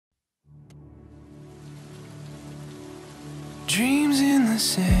Dreams in the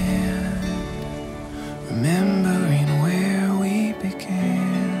sand, remembering where we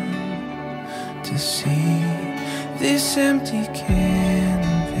began to see this empty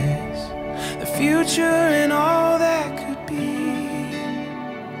canvas, the future and all that could be.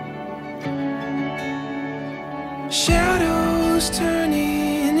 Shadows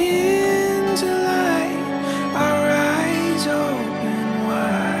turning into light, our eyes open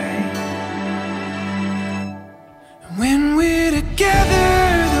wide. And when we're together,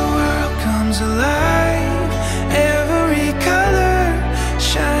 the world comes alive. Every color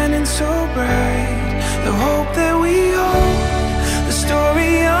shining so bright. The hope that we hold, the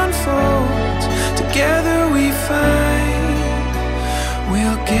story unfolds. Together we find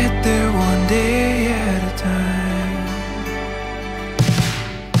we'll get there one day at a time.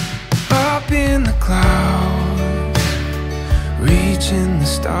 Up in the clouds, reaching the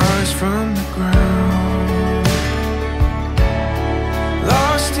stars from the ground.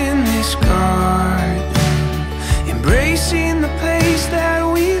 Lost in this garden, embracing the place that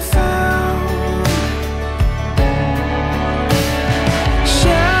we found.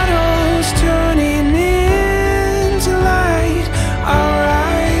 Shadows turning into light, our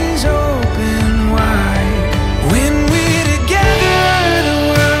eyes open wide. When we're together, the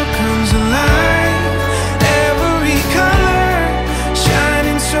world comes alive. Every color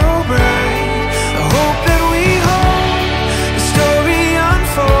shining so bright. The hope that we hold, the story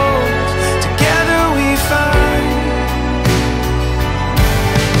unfolds. Together we find.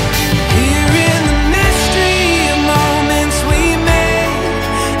 Here in the mystery of moments we made,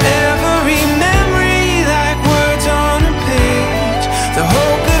 every memory like words on a page. The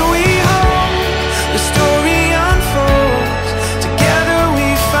hope that we hold, the story unfolds. Together we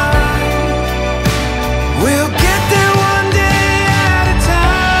find we'll get there one day at a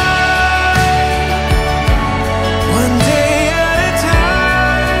time. One day at a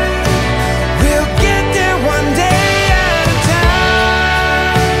time. We'll get there one day at a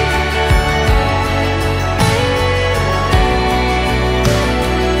time.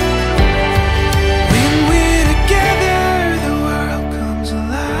 When we're together, the world comes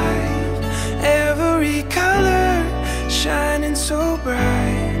alive. Every color shining so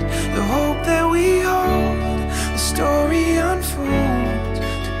bright. The hope that we hold, the story unfolds.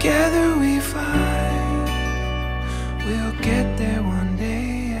 Together we find we'll get there one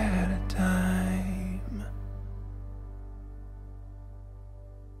day.